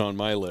 too, is on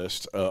my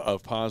list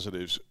of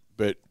positives.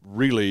 But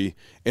really,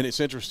 and it's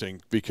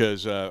interesting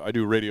because I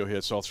do radio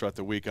hits all throughout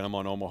the week, and I'm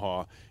on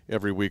Omaha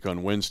every week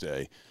on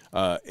Wednesday.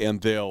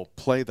 And they'll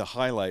play the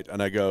highlight,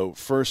 and I go,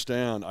 first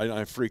down.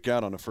 I freak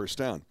out on a first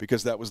down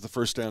because that was the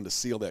first down to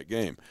seal that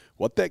game.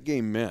 What that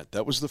game meant,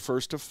 that was the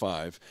first of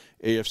 5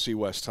 AFC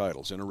West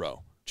titles in a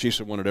row. Chiefs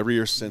have won it every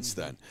year since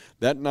then.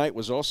 That night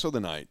was also the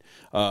night,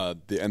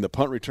 and the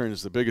punt return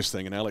is the biggest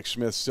thing, and Alex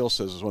Smith still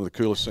says it's one of the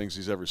coolest things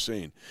he's ever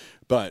seen.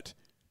 But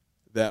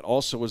that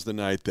also was the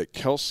night that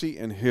Kelsey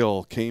and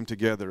Hill came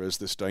together as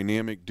this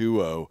dynamic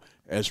duo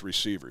as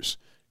receivers.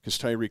 Because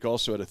Tyreek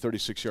also had a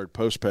 36-yard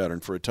post pattern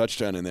for a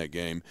touchdown in that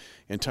game,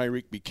 and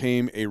Tyreek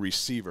became a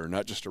receiver,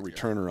 not just a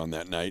returner on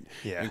that night.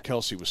 Yeah. And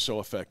Kelsey was so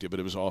effective, but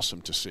it was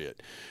awesome to see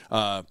it.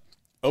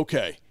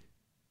 Okay.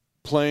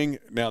 Playing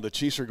now, the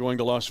Chiefs are going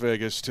to Las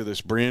Vegas to this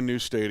brand-new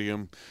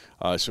stadium,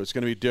 so it's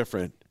going to be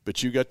different.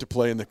 But you got to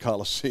play in the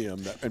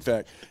Coliseum. In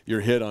fact,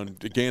 your hit on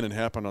Gannon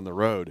happened on the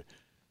road.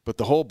 But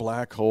the whole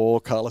Black Hole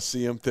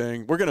Coliseum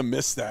thing, we're going to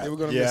miss that. Yeah, we're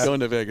going to miss going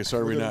to Vegas,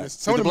 are we not?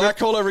 Did the Black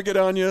Hole ever get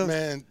on you?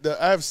 Man,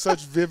 I have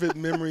such vivid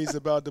memories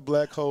about the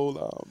Black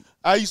Hole.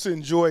 I used to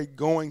enjoy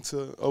going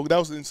to.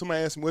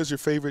 Somebody asked me, "What's your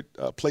favorite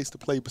place to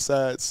play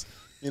besides,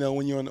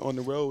 when you're on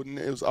the road?" And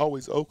it was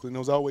always Oakland. It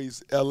was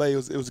always L.A. It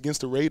was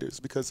against the Raiders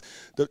because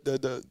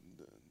the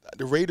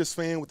Raiders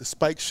fan with the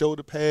spiked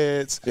shoulder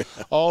pads,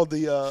 all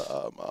the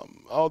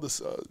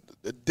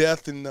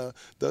death and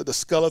the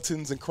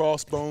skeletons and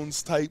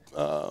crossbones type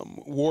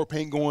war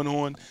paint going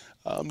on.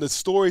 The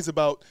stories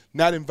about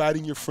not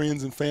inviting your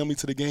friends and family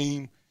to the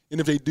game,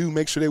 and if they do,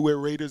 make sure they wear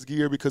Raiders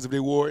gear because if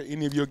they wore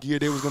any of your gear,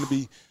 they was going to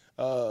be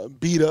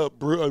beat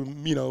up,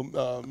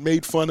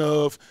 made fun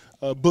of,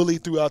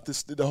 bullied throughout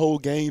the whole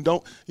game.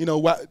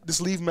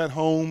 Just leave them at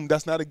home.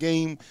 That's not a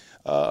game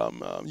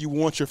you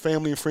want your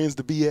family and friends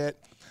to be at.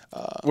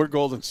 We're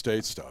Golden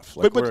State stuff.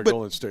 We're a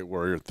Golden State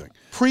Warrior thing.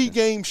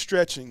 Pre-game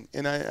stretching,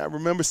 and I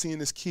remember seeing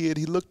this kid.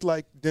 He looked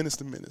like Dennis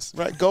the Menace,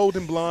 right?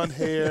 Golden blonde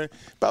hair,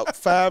 about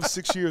 5,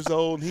 6 years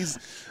old. And he's,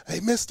 hey,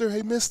 mister,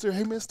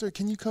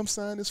 can you come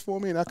sign this for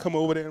me? And I come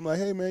over there, and I'm like,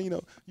 hey, man,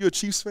 you a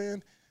Chiefs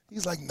fan?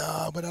 He's like,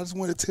 nah, but I just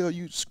want to tell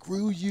you,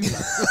 screw you.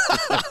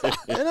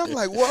 And I'm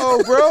like,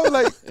 whoa, bro,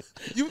 like,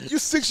 you're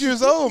 6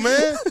 years old,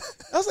 man.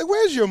 I was like,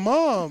 where's your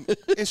mom?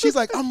 And she's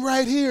like, I'm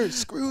right here,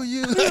 screw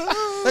you.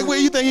 Like, where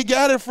you think he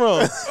got it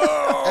from?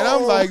 And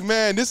I'm like,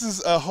 man, this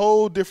is a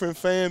whole different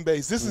fan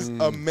base. This is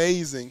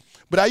amazing.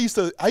 But I used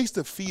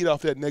to feed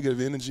off that negative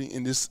energy.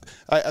 And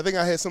I think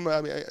I had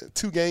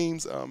 2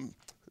 games,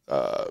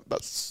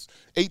 about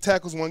 8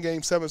 tackles, 1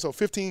 game, 7, so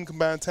 15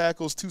 combined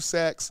tackles, 2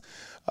 sacks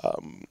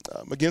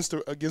against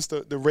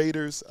the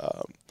Raiders.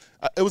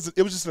 It was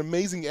just an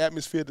amazing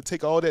atmosphere to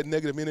take all that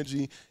negative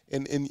energy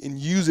and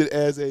use it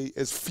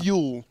as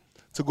fuel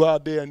to go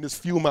out there and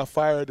just fuel my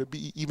fire to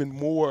be even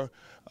more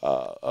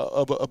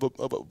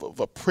of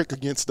a prick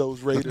against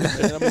those Raiders.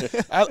 Man. I mean,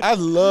 I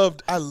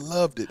loved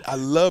it. I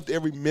loved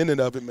every minute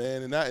of it,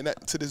 man. And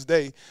to this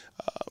day,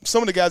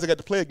 some of the guys I got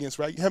to play against,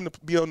 right? You having to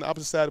be on the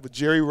opposite side of a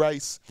Jerry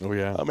Rice. Oh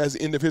yeah. As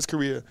the end of his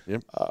career.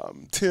 Yep.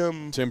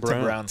 Tim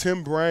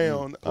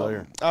Brown.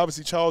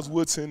 Obviously Charles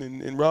Woodson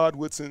and Rod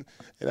Woodson.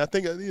 And I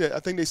think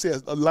they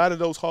said a lot of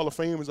those Hall of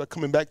Famers are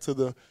coming back to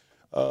the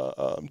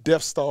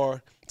Death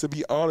Star to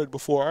be honored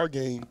before our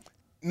game.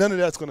 None of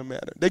that's going to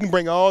matter. They can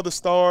bring all the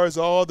stars,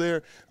 all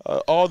the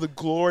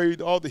glory,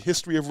 all the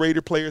history of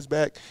Raider players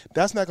back.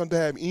 That's not going to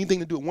have anything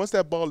to do. Once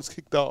that ball is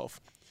kicked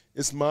off,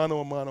 it's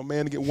mano a mano,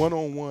 man, to get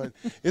one-on-one.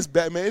 It's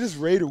bad, man. It is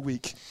Raider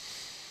week.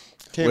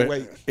 Can't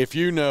wait. If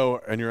you know,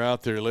 and you're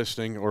out there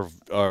listening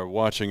or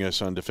watching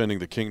us on Defending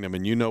the Kingdom,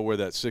 and you know where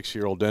that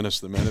 6-year-old Dennis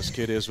the Menace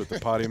kid is with the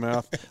potty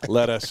mouth,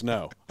 let us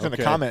know. Okay. In the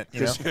comment,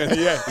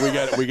 Yeah, we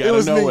got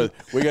to know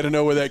we got to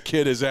know where that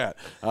kid is at.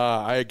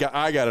 I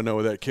got to know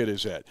where that kid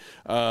is at.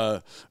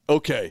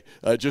 Okay,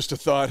 just a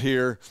thought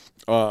here.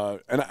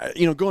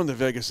 Going to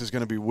Vegas is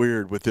going to be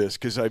weird with this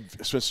because I've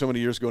spent so many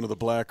years going to the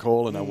Black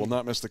Hole, and I will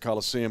not miss the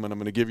Coliseum, and I'm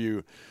going to give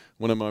you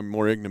one of my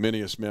more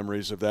ignominious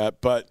memories of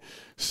that. But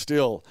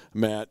still,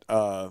 Matt,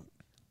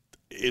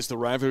 is the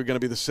rivalry going to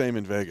be the same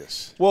in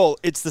Vegas? Well,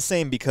 it's the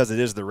same because it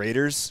is the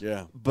Raiders.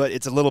 Yeah. But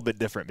it's a little bit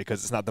different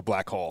because it's not the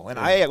Black Hole. And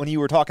when you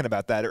were talking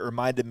about that, it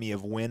reminded me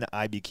of when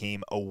I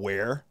became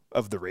aware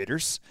of the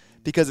Raiders,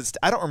 because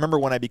I don't remember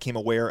when I became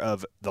aware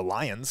of the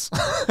Lions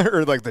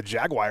or like the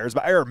Jaguars,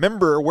 but I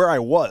remember where I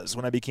was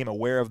when I became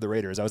aware of the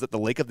Raiders. I was at the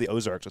Lake of the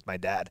Ozarks with my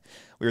dad.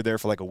 We were there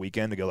for like a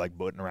weekend to go like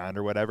boating around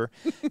or whatever,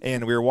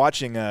 and we were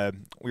watching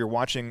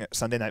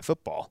Sunday Night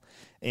Football,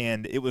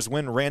 and it was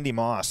when Randy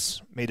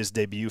Moss made his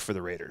debut for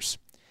the Raiders.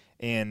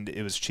 And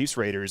it was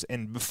Chiefs-Raiders.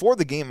 And before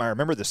the game, I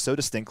remember this so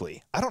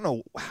distinctly. I don't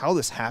know how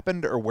this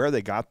happened or where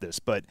they got this,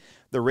 but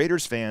the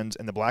Raiders fans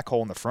in the Black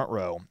Hole in the front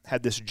row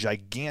had this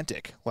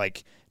gigantic,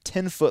 like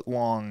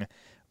 10-foot-long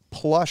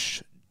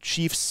plush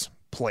Chiefs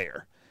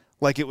player.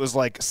 Like it was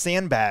like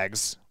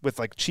sandbags with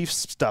like Chiefs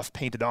stuff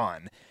painted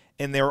on.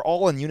 And they were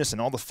all in unison,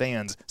 all the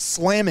fans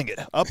slamming it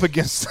up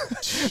against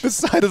the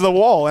side of the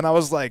wall. And I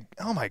was like,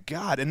 oh, my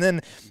God. And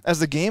then as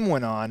the game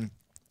went on,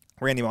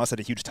 Randy Moss had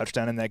a huge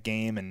touchdown in that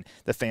game, and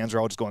the fans are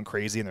all just going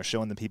crazy, and they're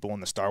showing the people in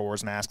the Star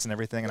Wars masks and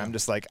everything, and I'm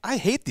just like, I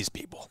hate these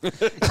people.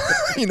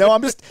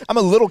 I'm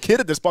a little kid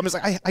at this point. I'm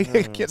just like, I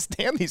can't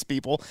stand these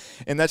people,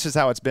 and that's just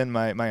how it's been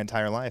my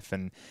entire life,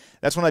 and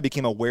that's when I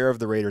became aware of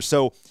the Raiders.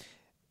 So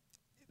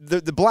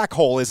the Black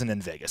Hole isn't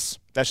in Vegas.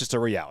 That's just a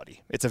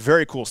reality. It's a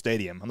very cool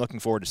stadium. I'm looking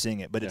forward to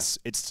seeing it, but it's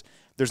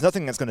there's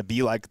nothing that's going to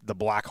be like the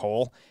Black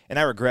Hole, and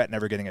I regret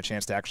never getting a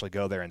chance to actually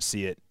go there and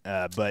see it.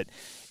 But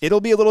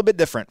it'll be a little bit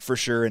different for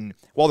sure. And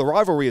while the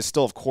rivalry is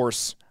still, of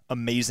course,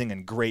 amazing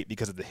and great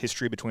because of the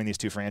history between these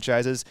two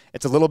franchises,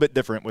 it's a little bit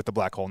different with the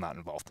Black Hole not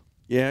involved.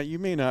 Yeah, you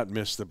may not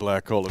miss the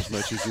Black Hole as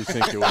much as you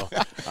think you will.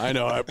 I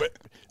know, but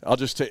I'll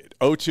just take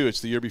 02.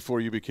 It's the year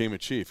before you became a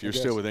Chief. You're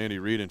still with Andy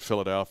Reid in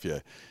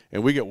Philadelphia,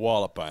 and we get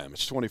walloped by him.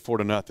 It's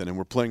 24-0, and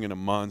we're playing in a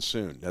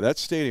monsoon. Now that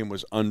stadium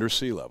was under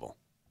sea level.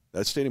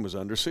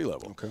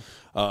 Okay.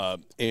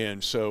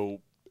 And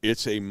so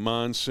it's a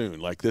monsoon.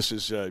 Like this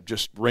is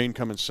just rain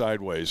coming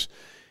sideways.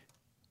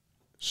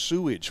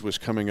 Sewage was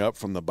coming up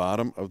from the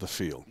bottom of the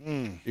field.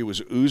 It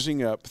was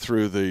oozing up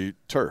through the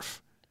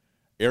turf.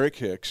 Eric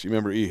Hicks, you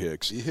remember E.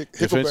 Hicks,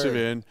 defensive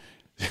end,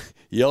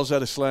 yells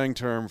out a slang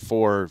term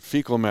for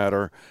fecal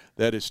matter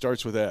that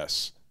starts with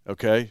S,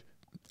 okay?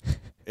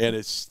 And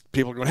it's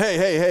people going,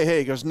 hey.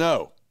 He goes,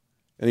 no.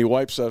 And he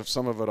wipes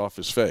some of it off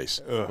his face.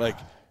 Like,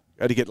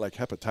 I had to get like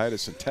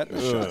hepatitis and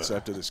tetanus shots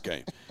after this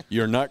game.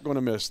 You're not going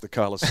to miss the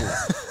Coliseum.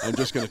 I'm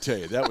just going to tell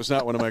you. That was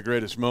not one of my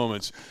greatest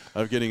moments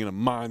of getting in a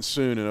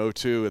monsoon in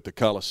 02 at the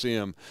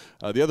Coliseum.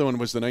 The other one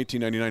was the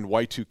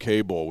 1999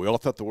 Y2K Bowl. We all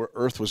thought the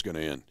Earth was going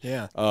to end.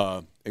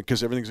 Yeah.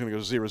 Because everything's going to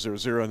go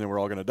 0-0-0, and then we're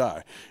all going to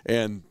die.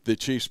 And the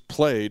Chiefs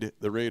played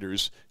the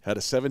Raiders, had a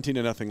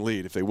 17-0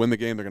 lead. If they win the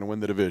game, they're going to win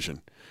the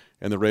division.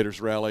 And the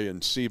Raiders rally,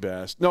 and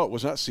Seabass. No, it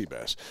was not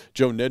Seabass.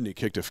 Joe Nedney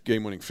kicked a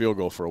game-winning field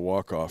goal for a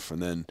walk-off, and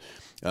then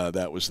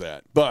that was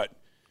that. But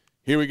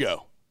here we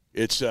go.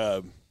 It's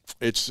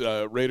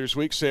Raiders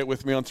Week. Say it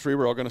with me on 3.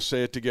 We're all going to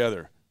say it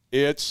together.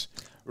 It's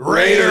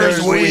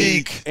Raiders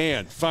Week.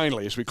 And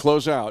finally, as we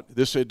close out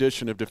this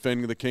edition of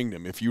Defending the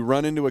Kingdom, if you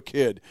run into a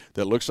kid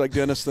that looks like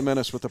Dennis the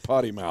Menace with a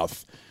potty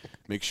mouth,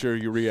 make sure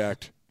you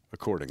react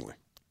accordingly.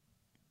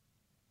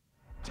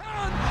 10,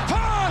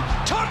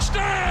 5,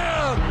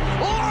 touchdown!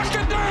 Lock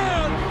it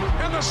down!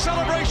 And the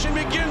celebration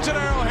begins at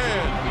Arrowhead.